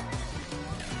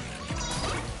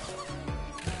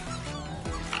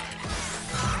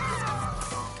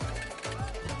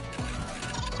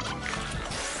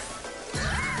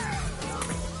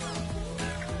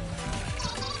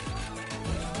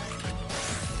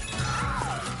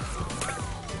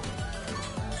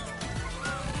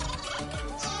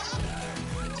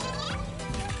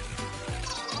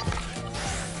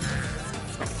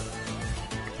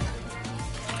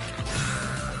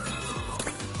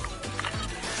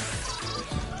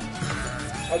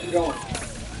 How's it going?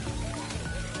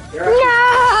 You're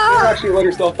actually let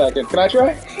yourself back in. Can I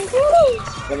try?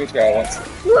 Let me try it once.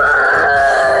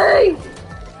 Why?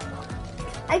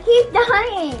 I keep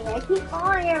dying. I keep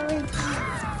falling every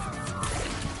time.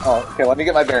 Oh, okay, let me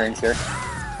get my bearings here.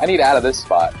 I need out of this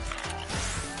spot.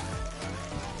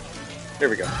 Here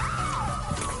we go.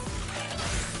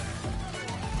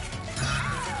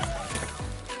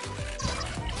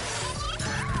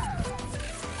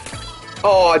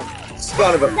 Oh,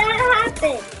 son of a... That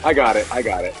happened. I got it, I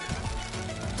got it.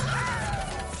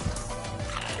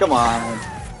 Come on.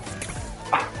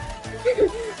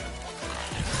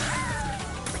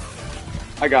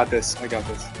 I got this. I got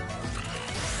this.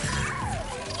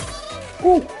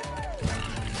 Woo.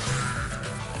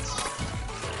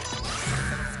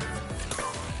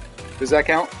 Does that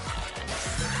count?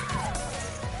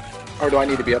 Or do I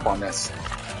need to be up on this?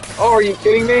 Oh, are you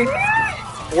kidding me?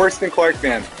 Worse than Clark,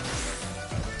 man.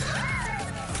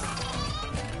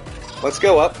 Let's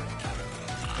go up.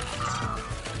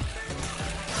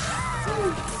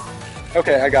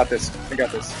 Okay, I got this. I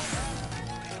got this.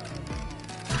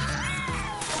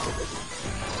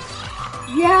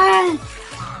 Yes!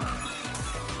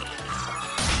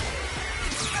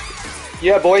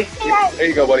 Yeah, boy. Yes. There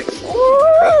you go, buddy.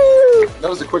 Woo! That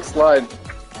was a quick slide.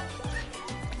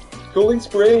 Cooling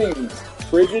Springs.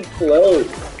 Frigid Flow.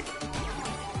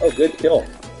 Oh, good kill.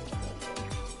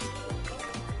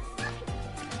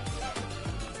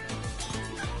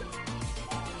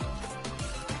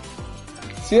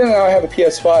 See, now I have a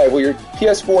PS5. Well, your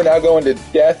PS4 now going to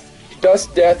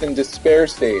dust, death, and despair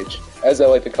stage, as I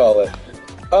like to call it.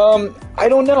 I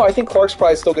don't know. I think Clark's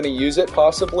probably still going to use it,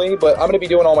 possibly, but I'm going to be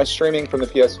doing all my streaming from the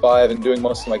PS5 and doing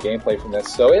most of my gameplay from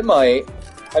this, so it might.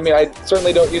 I mean, I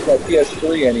certainly don't use my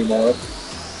PS3 anymore,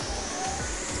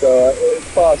 so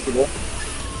it's possible.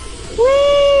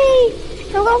 Whee!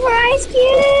 Hello for ice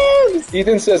cubes!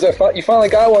 Ethan says, you finally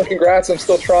got one. Congrats, I'm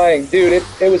still trying. Dude,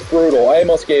 it was brutal. I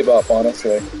almost gave up,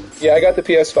 honestly. Yeah, I got the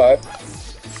PS5.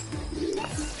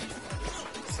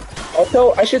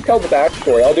 I should tell the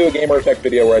backstory. I'll do a Gamer Effect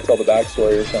video where I tell the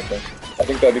backstory or something. I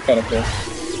think that'd be kind of cool.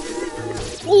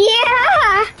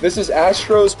 Yeah! This is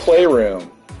Astro's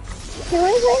Playroom. Can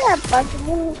we play that bucket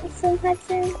game sometime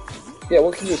soon? Yeah,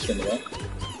 we can do a stream of that.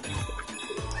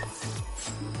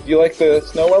 Do you like the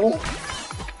snow level?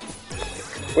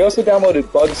 We also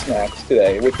downloaded Bug Snacks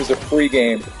today, which is a free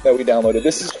game that we downloaded.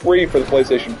 This is free for the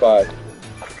PlayStation 5.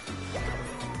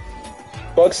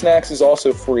 Bug Snacks is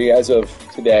also free as of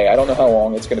today. I don't know how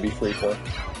long it's going to be free for.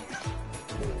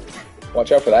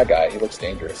 Watch out for that guy. He looks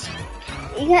dangerous.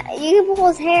 You can pull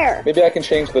his hair. Maybe I can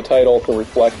change the title to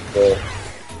reflect the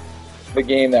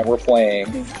game that we're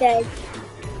playing. He's dead.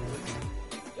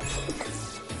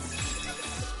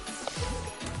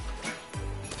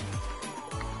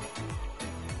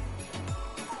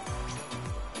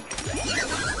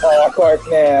 Oh, Clark,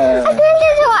 man. I think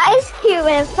there's an ice cube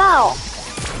and it fell.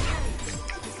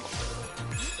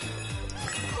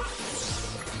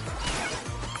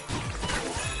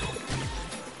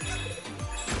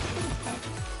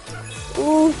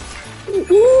 Ooh.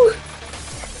 Ooh.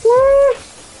 Ooh.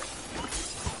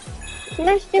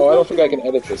 Oh, I don't think I can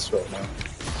edit this right now.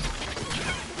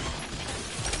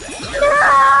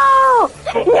 No!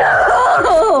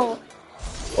 No!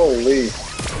 Holy.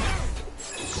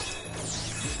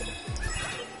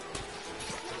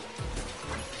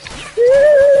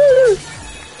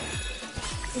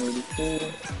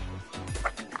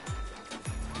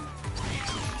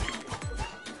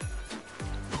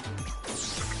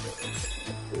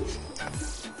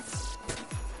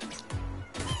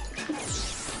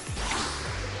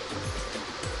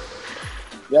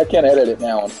 Yeah, I can't edit it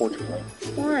now, unfortunately.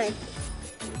 Why?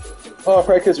 Oh,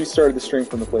 probably because we started the stream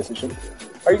from the PlayStation.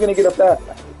 How are you gonna get up that?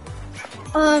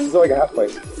 It's like a half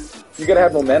pipe. You gotta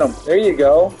have momentum. There you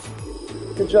go.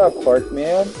 Good job, Clark,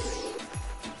 man.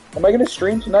 Am I gonna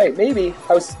stream tonight? Maybe.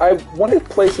 I wanted to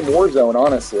play some Warzone,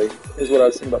 honestly, is what I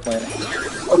was thinking about playing.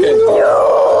 Okay.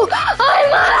 No! I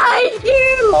want ice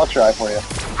cube! I'll try for you.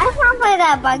 I just want to play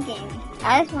that bug game.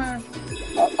 I just want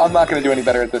to... I'm not gonna do any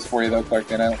better at this for you, though, Clark,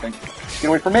 man, I don't think. Get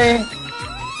away from me!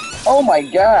 Oh my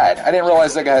god! I didn't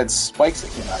realize that guy had spikes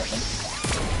that came out of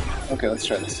him. Okay, let's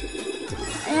try this.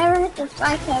 I never hit the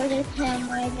spike, I was just him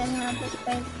when I didn't have the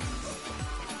spike.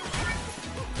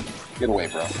 Get away,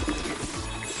 bro.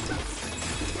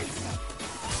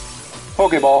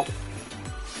 Pokeball.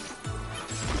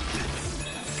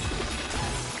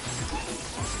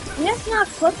 I'm just not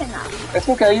quick enough. It's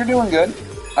okay, you're doing good.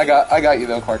 I got you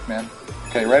though, Clark, man.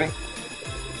 Okay, ready?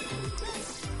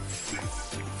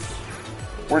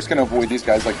 We're just gonna avoid these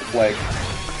guys like the plague.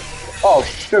 Oh,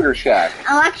 Sugar Shack.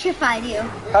 Electrified you.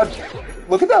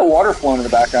 Look at that water flowing in the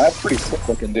background. That's pretty sick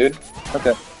looking, dude.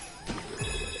 Okay.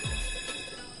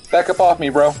 Back up off me,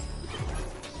 bro.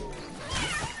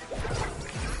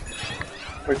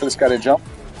 Wait for this guy to jump.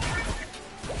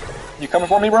 You coming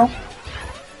for me, bro?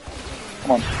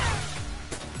 Come on.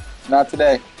 Not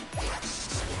today.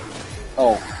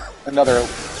 Oh, another...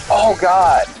 Oh,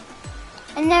 God!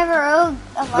 I never owed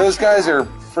Those guys are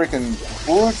freaking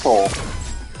brutal.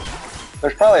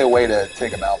 There's probably a way to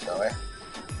take them out, though, eh?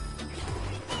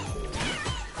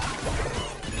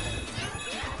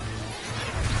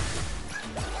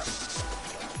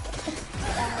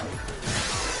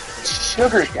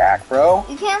 Sugar Shack, bro.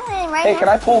 You can't play right Hey, now. can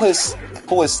I pull his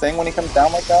thing when he comes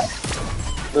down like that?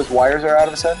 Those wires are out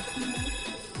of his head.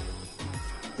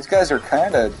 These guys are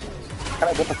kind of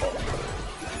difficult.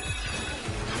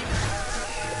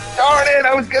 Darn it!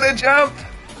 I was gonna jump.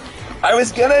 I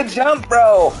was gonna jump,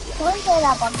 bro. Don't say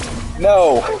that, Bobby.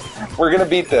 No, we're gonna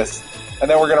beat this,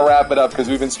 and then we're gonna wrap it up because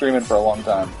we've been streaming for a long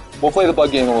time. We'll play the bug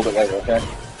game a little bit later, okay?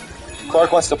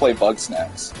 Clark wants to play Bug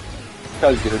Snacks.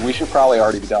 Because, dude, we should probably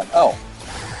already be done. Oh.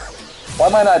 Why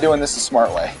am I not doing this the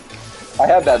smart way? I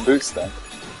have that boost thing.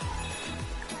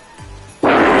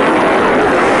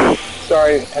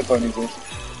 Sorry, headphone users.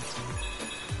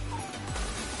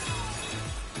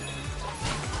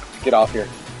 Get off here.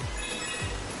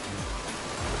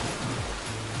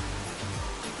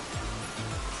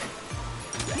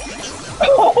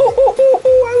 Oh,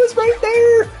 I was right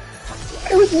there!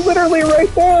 I was literally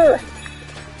right there!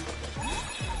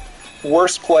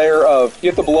 Worst player of... You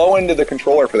have to blow into the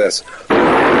controller for this.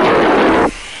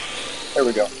 There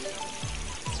we go.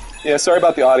 Yeah, sorry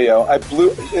about the audio. I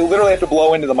literally have to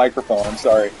blow into the microphone. I'm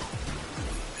sorry.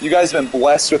 You guys have been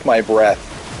blessed with my breath.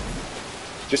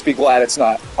 Just be glad it's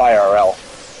not IRL.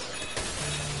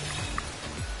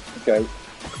 Okay.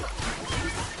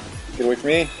 Get away from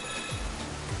me.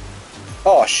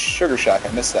 Oh, Sugar Shack.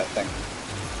 I missed that thing.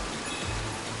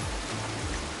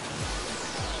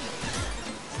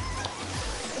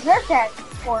 Sugar Shack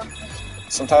for...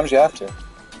 Sometimes you have to.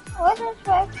 What's a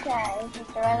Sugar Shack? Is it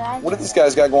the red eye? What have these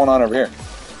guys got going on over here?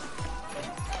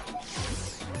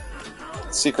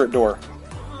 Secret door.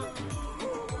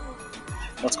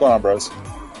 What's going on, bros?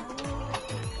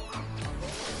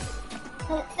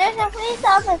 There's a police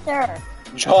officer.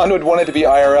 John would want it to be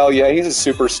IRL. Yeah, he's a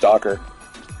super stalker.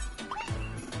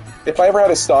 If I ever had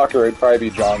a stalker, it'd probably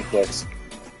be John Flicks.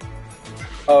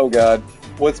 Oh god.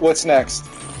 What's next?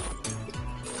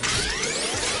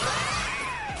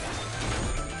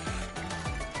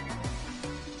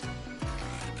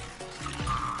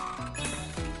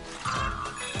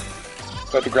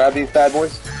 Do I have to grab these bad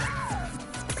boys?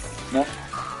 No?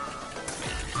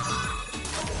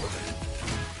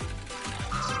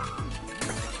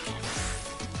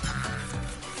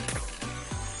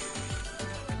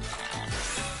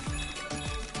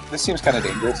 This seems kind of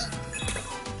dangerous.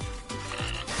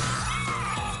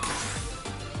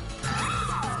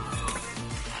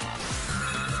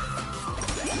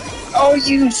 Oh,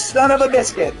 you son of a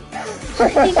biscuit!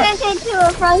 You turned into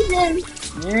a frozen.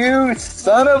 You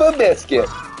son of a biscuit!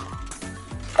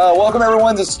 Welcome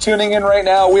everyone that's tuning in right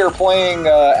now. We are playing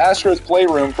Astro's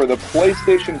Playroom for the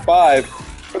PlayStation 5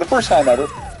 for the first time ever.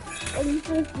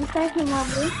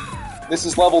 This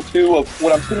is level 2 of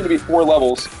what I'm assuming to be 4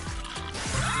 levels.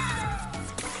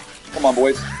 Come on,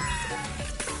 boys.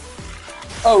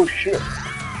 Oh, shit.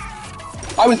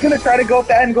 I was gonna try to go up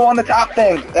that and go on the top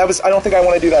thing. I don't think I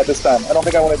want to do that this time. I don't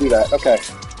think I want to do that. Okay.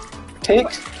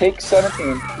 Take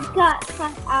 17. Got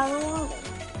out of the water.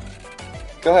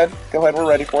 Go ahead, we're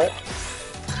ready for it.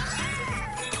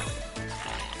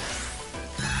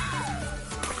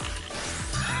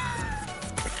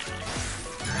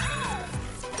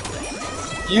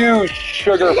 You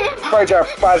sugar, fraza.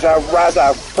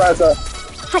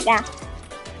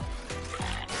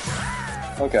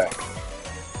 Okay.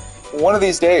 One of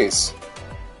these days,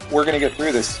 we're gonna get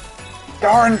through this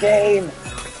darn game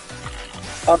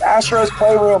of Astro's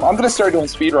Playroom. I'm gonna start doing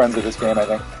speedruns of this game, I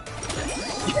think.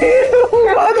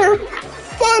 You mother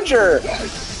fudger!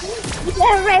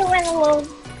 Everybody went alone.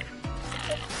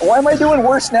 Why am I doing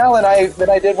worse now than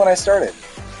I did when I started?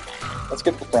 Let's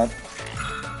get to the front.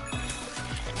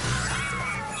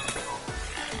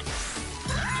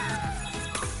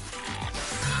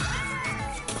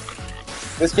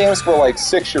 This game's for like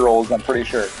 6-year-olds, I'm pretty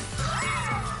sure.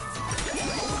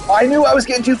 I knew I was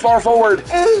getting too far forward.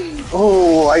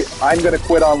 Oh, I'm gonna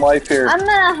quit on life here. I'm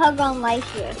gonna hug on life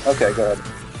here. Okay, go ahead.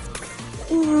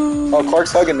 Oh,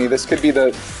 Clark's hugging me. This could be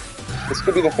the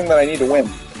thing that I need to win.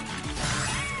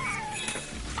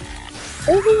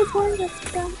 I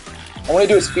want to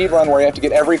do a speed run where you have to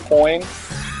get every coin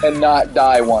and not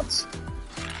die once.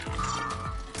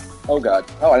 Oh god.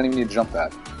 Oh, I didn't even need to jump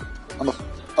that.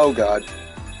 Oh god.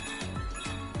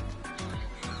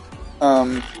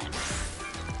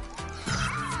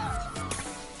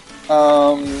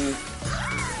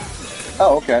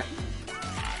 Oh, okay.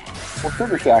 Well,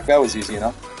 Sugar Shack, that was easy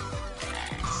enough.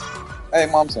 Hey,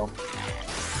 Mom's home.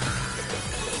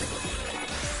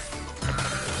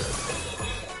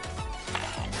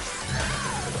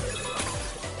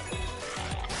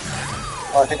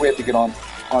 Oh, I think we have to get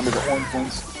onto the orange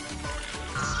ones.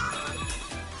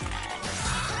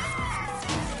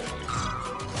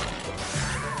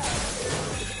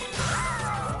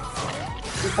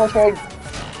 Keep pushing.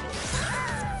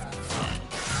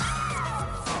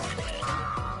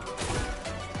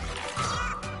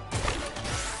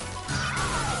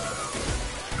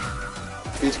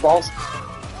 Beach balls.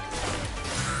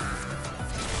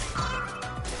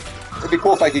 It'd be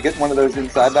cool if I could get one of those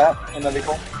inside that. Wouldn't that be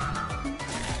cool?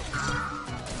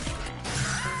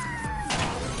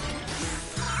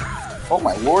 Oh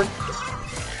my lord.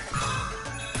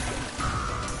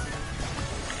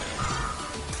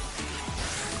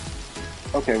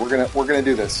 Okay, we're gonna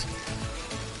do this.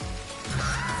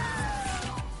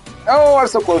 Oh, I'm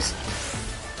so close.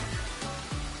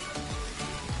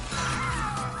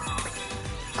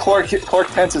 Clark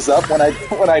tenses up when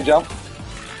I jump.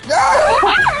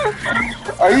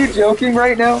 Are you joking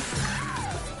right now?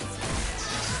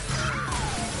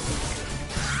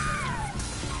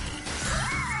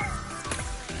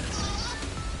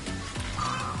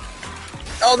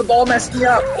 Oh, the ball messed me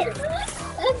up.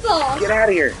 That ball. Get out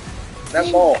of here.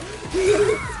 That ball.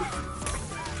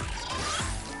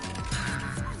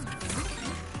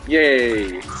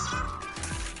 Yay.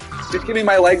 Just give me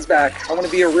my legs back. I want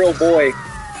to be a real boy.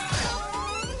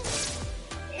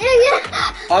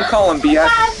 I'm calling BS.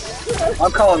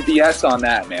 I'm calling BS on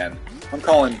that, man. I'm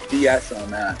calling BS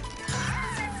on that.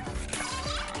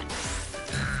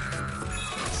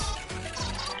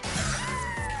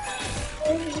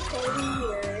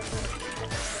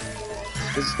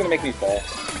 This is gonna make me fall.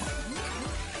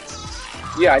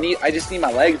 Yeah, I just need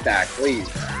my legs back, please.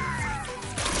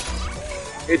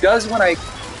 It does when I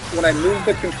move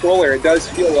the controller, it does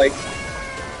feel like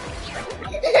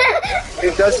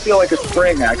a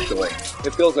spring, actually.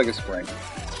 It feels like a spring.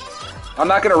 I'm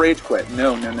not gonna rage quit.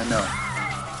 No.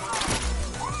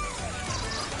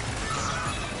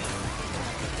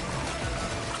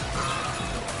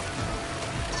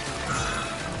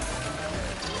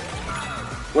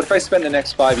 What if I spend the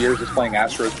next 5 years just playing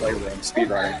Astro's Playroom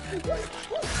speedrunning?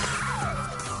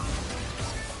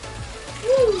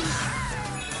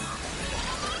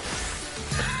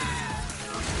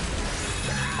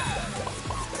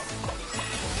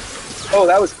 Oh,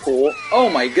 that was cool. Oh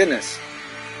my goodness.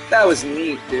 That was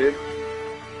neat, dude.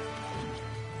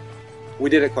 We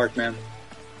did it, Clark, man.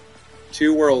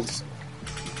 2 worlds.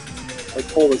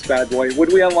 Let's pull this bad boy. What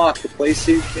did we unlock? The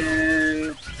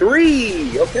PlayStation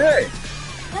 3! Okay.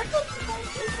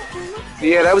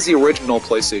 Yeah, that was the original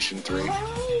PlayStation 3.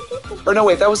 Or no,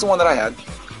 wait, that was the one that I had.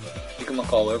 You can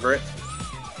look all over it.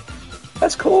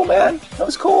 That's cool, man. That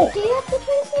was cool. Do you have the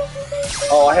PlayStation 3?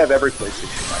 Oh, I have every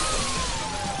PlayStation.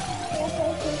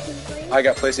 I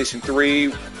got PlayStation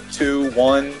 3, 2,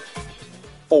 1,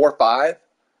 4, 5.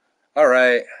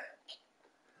 Alright.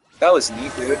 That was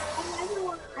neat, dude.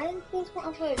 I didn't think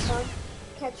I'll play a bug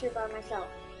catcher by myself.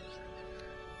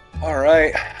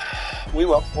 Alright. We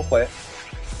will. We'll play it.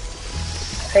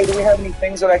 Hey, do we have any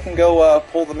things that I can go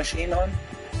pull the machine on?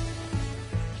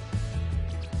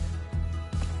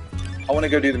 I want to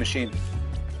go do the machine.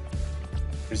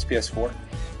 There's PS4.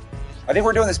 I think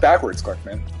we're doing this backwards, Clark,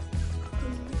 man.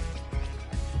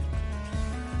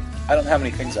 I don't know how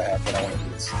many things I have, but I want to do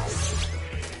this.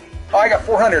 Oh, I got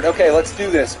 400. Okay, let's do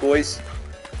this, boys.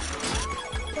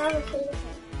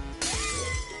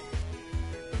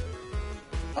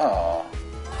 Oh.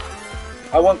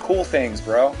 I want cool things,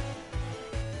 bro.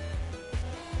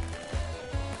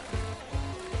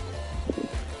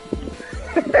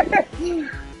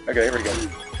 Okay, here we go.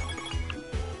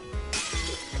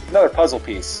 Another puzzle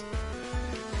piece.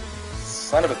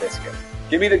 Son of a biscuit.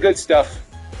 Give me the good stuff.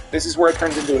 This is where it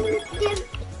turns into a...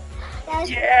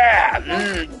 Yeah!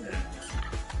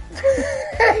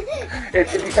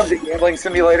 It becomes a gambling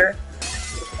simulator.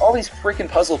 All these freaking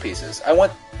puzzle pieces. I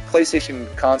want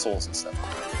PlayStation consoles and stuff.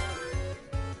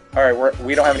 Alright,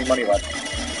 we don't have any money left.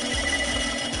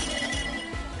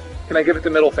 Can I give it the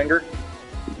middle finger?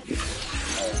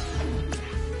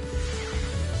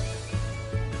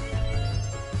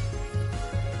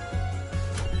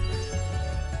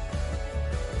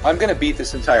 I'm gonna beat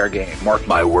this entire game, mark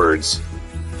my words.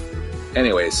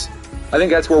 Anyways, I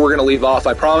think that's where we're gonna leave off.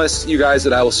 I promise you guys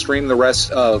that I will stream the rest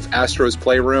of Astro's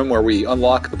Playroom, where we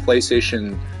unlock the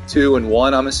PlayStation 2 and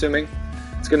 1, I'm assuming.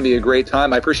 It's gonna be a great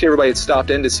time. I appreciate everybody that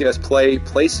stopped in to see us play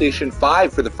PlayStation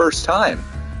 5 for the first time,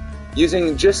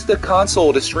 using just the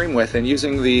console to stream with and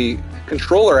using the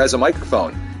controller as a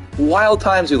microphone. Wild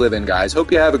times we live in, guys.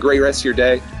 Hope you have a great rest of your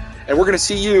day, and we're gonna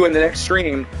see you in the next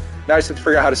stream. Now I just have to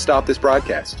figure out how to stop this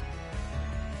broadcast.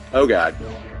 Oh god.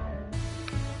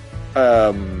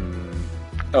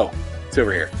 Oh, it's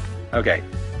over here. Okay.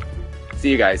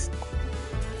 See you guys.